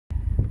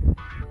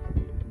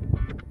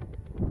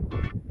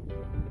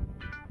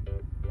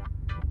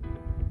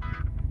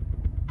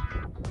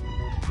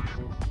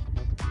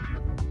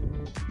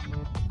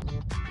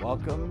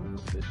Welcome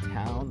to the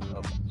town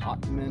of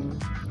Ottman,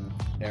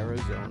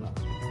 Arizona.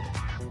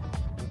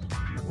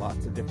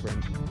 Lots of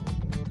different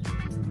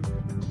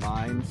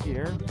mines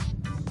here.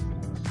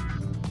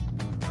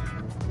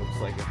 Looks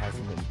like it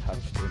hasn't been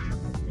touched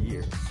in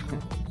years.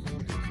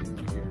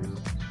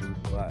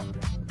 But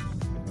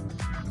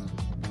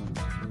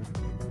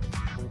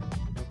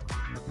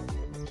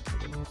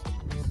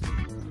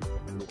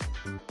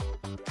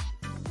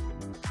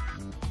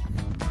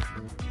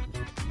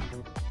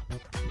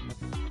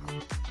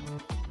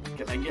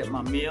can I get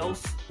my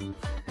meals?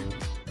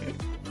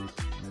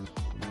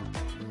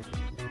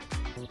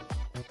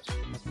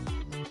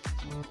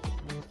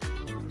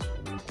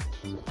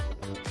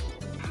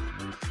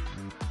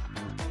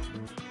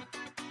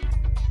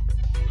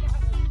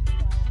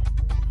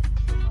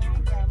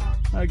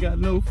 I got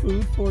no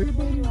food for you,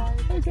 buddy.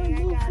 I got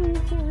no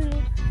food for you.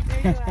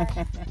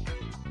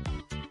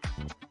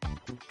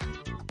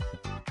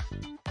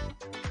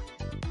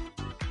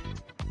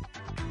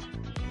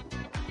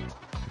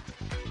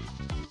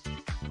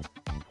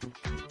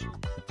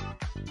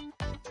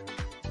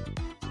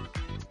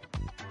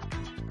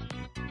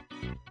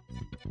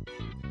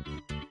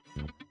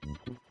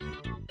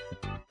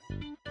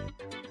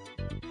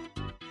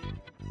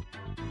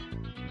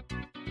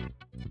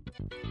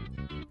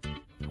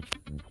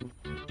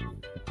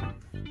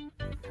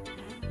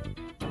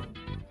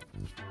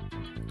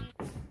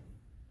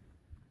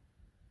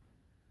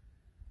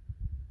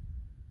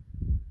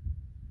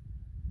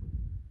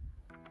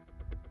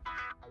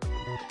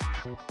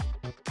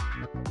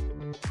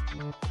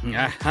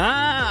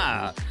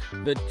 Aha!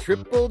 The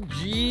Triple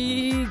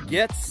G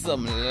gets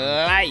some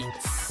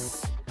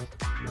lights.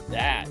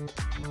 That.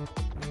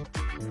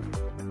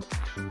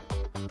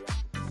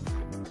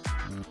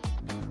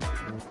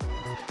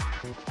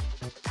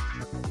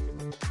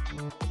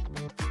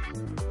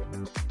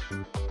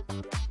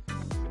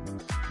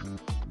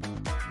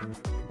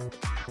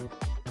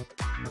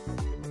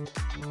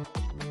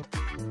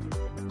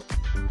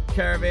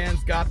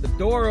 Caravan's got the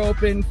door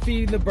open,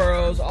 feeding the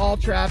burros. All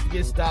traffic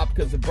is stopped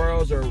because the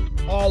burros are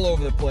all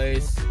over the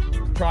place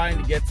trying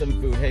to get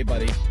some food. Hey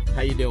buddy,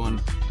 how you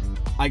doing?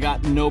 I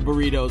got no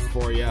burritos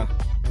for you.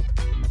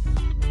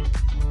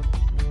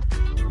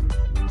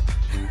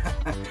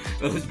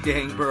 Those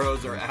dang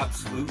burros are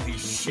absolutely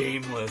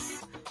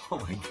shameless. Oh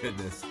my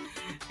goodness.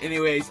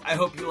 Anyways, I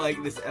hope you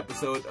liked this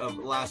episode of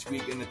Last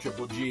Week in the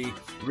Triple G.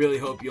 Really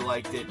hope you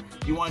liked it.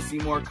 If you want to see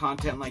more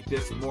content like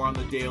this, more on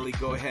the daily,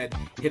 go ahead,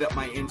 hit up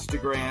my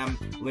Instagram.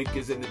 Link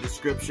is in the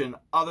description.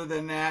 Other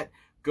than that,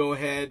 go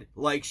ahead,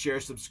 like, share,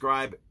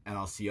 subscribe, and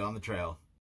I'll see you on the trail.